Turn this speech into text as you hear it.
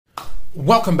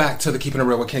Welcome back to the Keeping It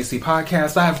Real with KC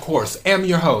podcast. I, of course, am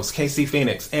your host, KC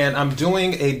Phoenix, and I'm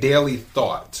doing a daily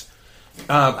thought.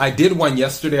 I did one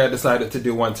yesterday. I decided to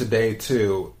do one today,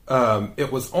 too.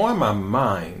 It was on my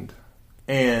mind,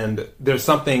 and there's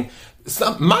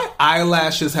my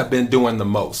eyelashes have been doing the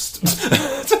most.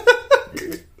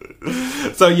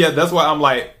 So, yeah, that's why I'm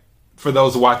like, for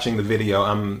those watching the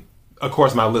video, of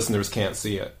course, my listeners can't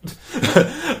see it.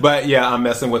 But yeah, I'm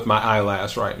messing with my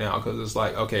eyelash right now because it's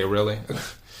like, okay, really?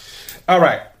 All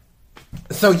right.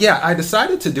 So yeah, I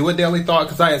decided to do a daily thought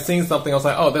because I had seen something. I was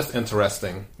like, oh, that's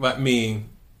interesting. Let me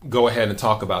go ahead and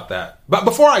talk about that. But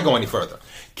before I go any further,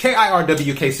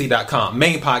 KIRWKC.com,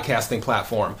 main podcasting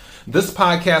platform. This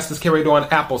podcast is carried on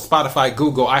Apple, Spotify,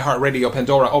 Google, iHeartRadio,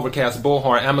 Pandora, Overcast,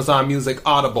 Bullhorn, Amazon Music,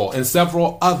 Audible, and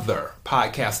several other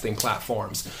podcasting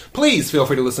platforms. Please feel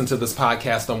free to listen to this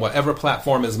podcast on whatever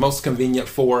platform is most convenient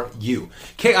for you.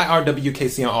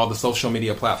 KIRWKC on all the social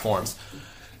media platforms.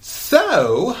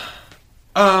 So,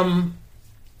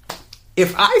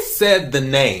 if I said the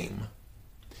name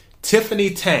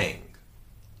Tiffany Tang,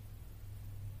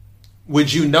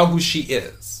 would you know who she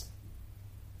is?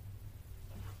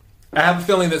 I have a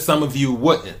feeling that some of you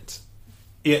wouldn't,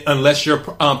 unless you're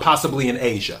possibly in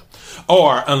Asia,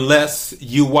 or unless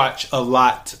you watch a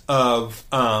lot of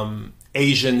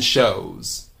Asian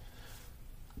shows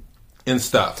and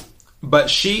stuff. But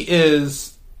she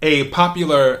is a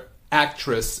popular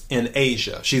actress in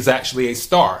Asia. She's actually a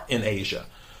star in Asia.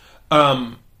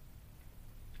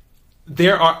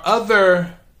 There are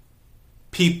other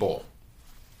people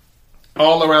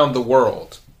all around the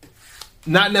world,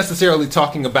 not necessarily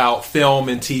talking about film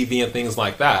and TV and things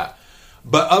like that,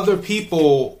 but other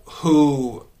people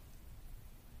who,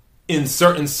 in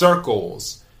certain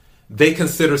circles, they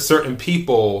consider certain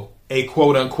people a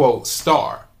quote-unquote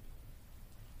star.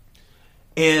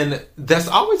 And that's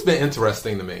always been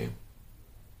interesting to me.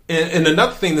 And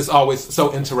another thing that's always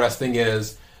so interesting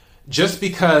is just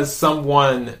because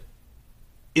someone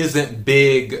isn't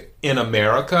big in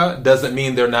America doesn't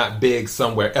mean they're not big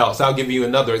somewhere else. I'll give you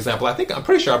another example. I'm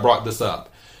pretty sure I brought this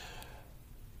up.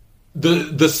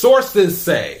 The sources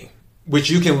say, which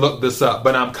you can look this up,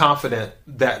 but I'm confident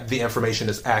that the information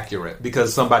is accurate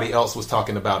because somebody else was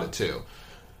talking about it too.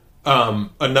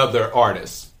 Another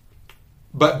artist.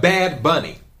 But Bad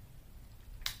Bunny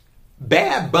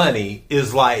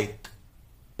is like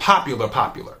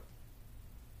popular.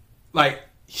 Like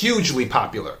hugely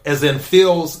popular, as in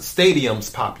fills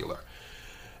stadiums popular.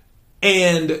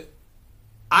 And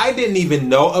I didn't even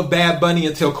know of Bad Bunny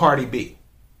until Cardi B,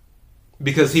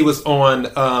 because he was on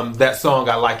that song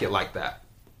I Like It Like That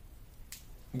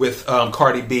with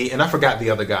Cardi B, and I forgot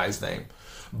the other guy's name.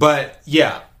 But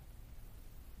yeah,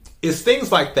 it's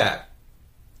things like that.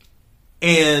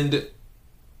 And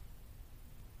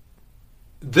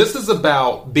this is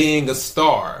about being a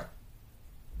star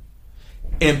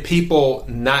and people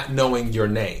not knowing your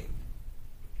name.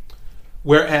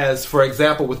 Whereas, for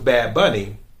example, with Bad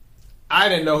Bunny, I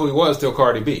didn't know who he was till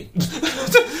Cardi B.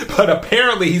 But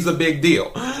apparently he's a big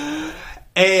deal.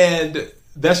 And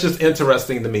that's just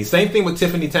interesting to me. Same thing with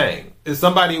Tiffany Tang. If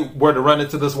somebody were to run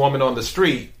into this woman on the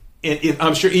street, and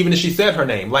I'm sure even if she said her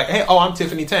name, like, hey, I'm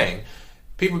Tiffany Tang,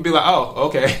 people would be like, oh,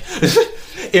 okay.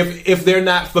 if they're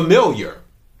not familiar.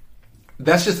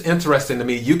 That's just interesting to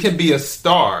me. You can be a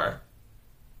star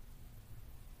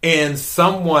and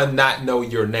someone not know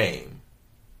your name.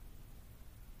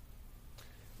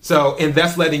 So, and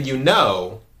that's letting you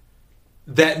know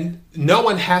that no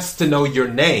one has to know your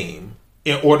name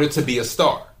in order to be a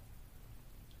star.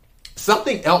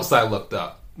 Something else I looked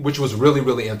up, which was really,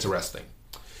 really interesting.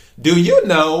 Do you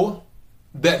know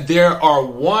that there are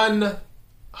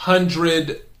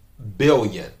 100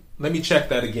 billion? Let me check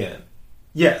that again.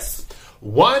 Yes,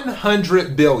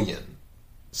 100 billion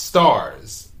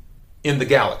stars in the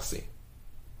galaxy.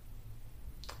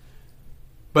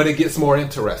 But it gets more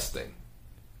interesting.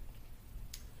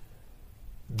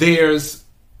 There's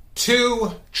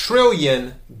 2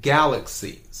 trillion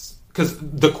galaxies. Because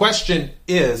the question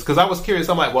is, because I was curious,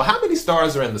 I'm like, well, how many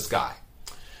stars are in the sky?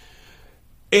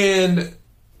 And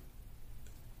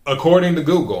according to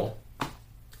Google,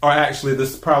 or actually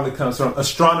this probably comes from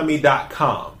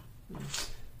astronomy.com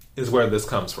is where this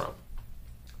comes from.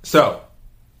 So,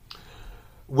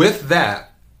 with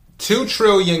that, 2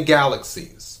 trillion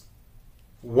galaxies,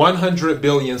 100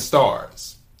 billion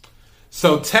stars.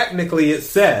 So technically it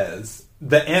says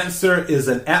the answer is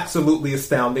an absolutely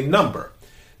astounding number.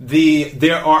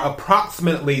 There are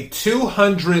approximately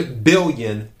 200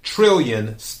 billion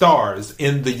trillion stars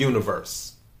in the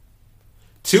universe.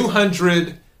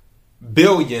 200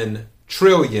 billion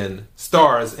trillion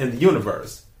stars in the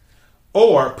universe.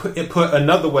 Or put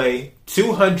another way,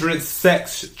 200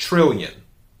 sex trillion.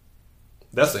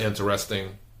 That's an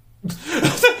interesting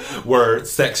word,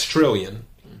 sex trillion.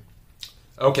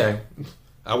 Okay.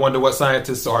 I wonder what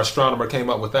scientist or astronomer came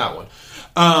up with that one.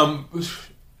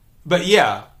 But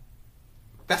yeah,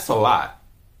 that's a lot.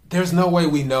 There's no way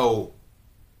we know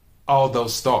all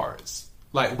those stars.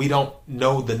 Like, we don't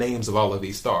know the names of all of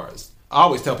these stars. I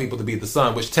always tell people to be the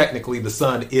sun, which technically the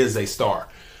sun is a star.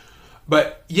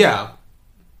 But yeah,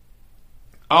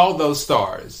 all those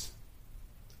stars,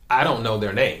 I don't know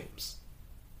their names.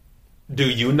 Do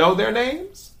you know their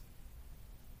names?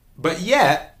 But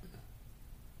yet,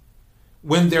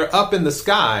 when they're up in the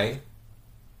sky,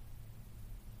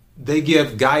 they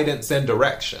give guidance and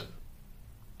direction.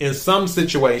 In some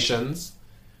situations,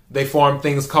 they form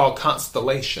things called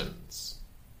constellations.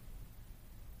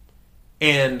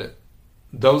 And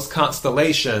those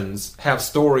constellations have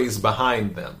stories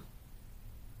behind them.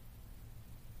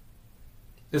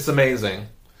 It's amazing.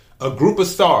 A group of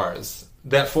stars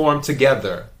that form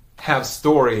together have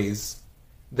stories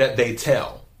that they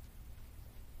tell.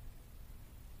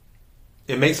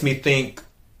 It makes me think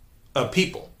of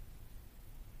people.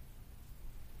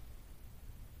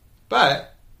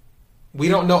 But we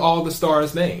don't know all the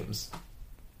stars' names.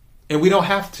 And we don't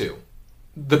have to.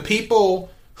 The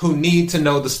people who need to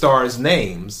know the stars'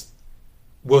 names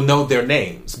will know their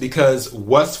names, because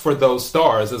what's for those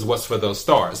stars is what's for those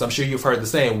stars. I'm sure you've heard the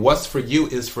saying, what's for you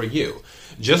is for you.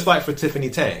 Just like for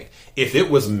Tiffany Tang. If it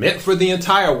was meant for the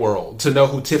entire world to know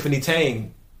who Tiffany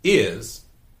Tang is,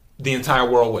 the entire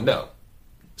world would know.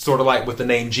 Sort of like with the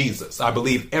name Jesus. I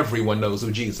believe everyone knows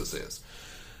who Jesus is.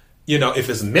 You know, if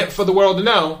it's meant for the world to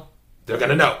know, they're going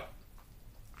to know.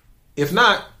 If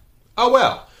not, oh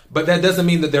well. But that doesn't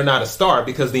mean that they're not a star,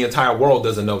 because the entire world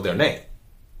doesn't know their name.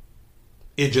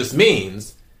 It just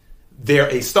means they're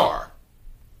a star.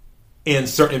 And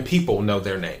certain people know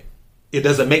their name. It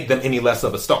doesn't make them any less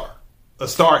of a star. A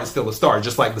star is still a star,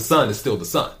 just like the sun is still the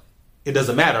sun. It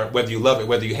doesn't matter whether you love it,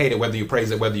 whether you hate it, whether you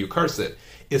praise it, whether you curse it.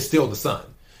 It's still the sun.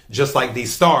 Just like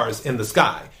these stars in the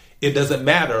sky. It doesn't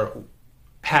matter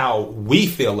how we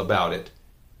feel about it.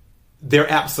 They're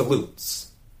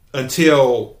absolutes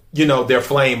until, their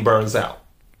flame burns out.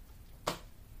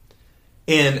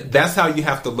 And that's how you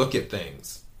have to look at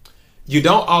things. You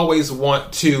don't always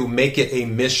want to make it a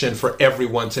mission for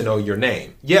everyone to know your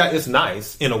name. Yeah, it's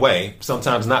nice in a way.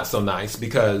 Sometimes not so nice,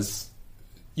 because,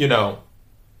 the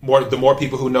more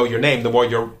people who know your name, the more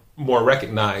you're more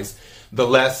recognized, the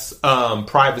less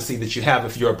privacy that you have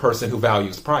if you're a person who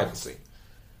values privacy.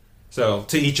 So,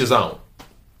 to each his own.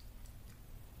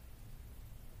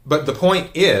 But the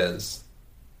point is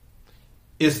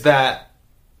that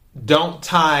don't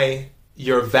tie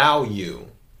your value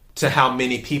to how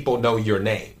many people know your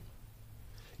name.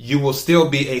 You will still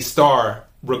be a star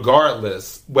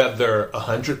regardless whether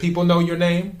 100 people know your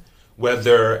name,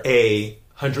 whether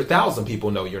 100,000 people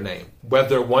know your name,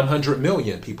 whether 100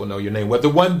 million people know your name, whether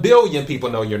 1 billion people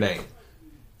know your name.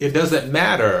 It doesn't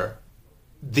matter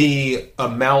the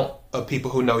amount of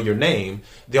people who know your name.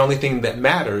 The only thing that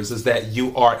matters is that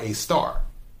you are a star.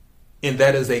 And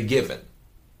that is a given.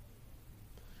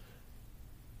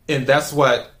 And that's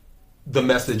what the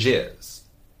message is.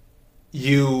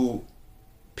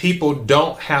 People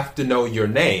don't have to know your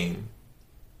name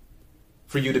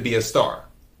for you to be a star.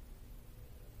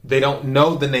 They don't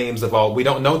know the names of all. We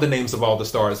don't know the names of all the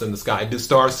stars in the sky. Do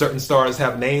certain stars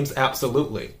have names?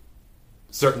 Absolutely.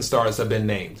 Certain stars have been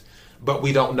named. But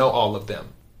we don't know all of them.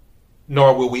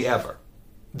 Nor will we ever.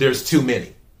 There's too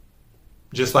many.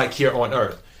 Just like here on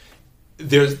Earth.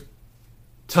 There's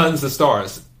tons of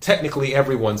stars. Technically,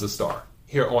 everyone's a star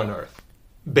here on Earth.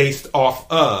 Based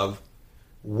off of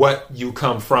what you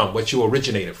come from, what you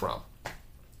originated from.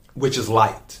 Which is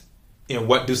light. And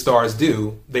what do stars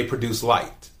do? They produce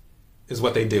light. Is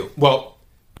what they do. Well,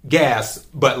 gas,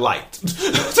 but light.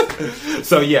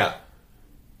 So yeah.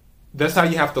 That's how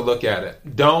you have to look at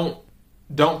it. Don't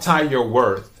tie your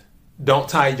worth. Don't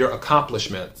tie your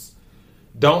accomplishments.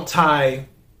 Don't tie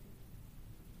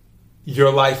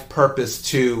your life purpose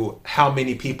to how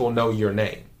many people know your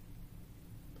name.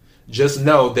 Just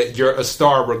know that you're a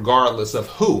star regardless of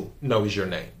who knows your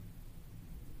name.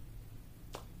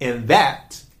 And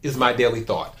that is my daily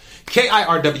thought.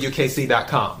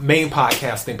 KIRWKC.com, main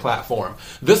podcasting platform.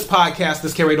 This podcast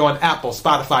is carried on Apple,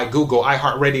 Spotify, Google,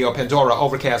 iHeartRadio, Pandora,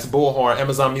 Overcast, Bullhorn,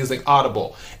 Amazon Music,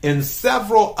 Audible, and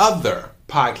several other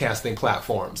podcasting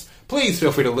platforms. Please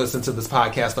feel free to listen to this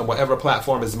podcast on whatever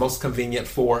platform is most convenient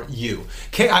for you.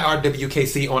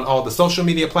 KIRWKC on all the social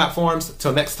media platforms.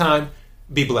 Till next time,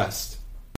 be blessed.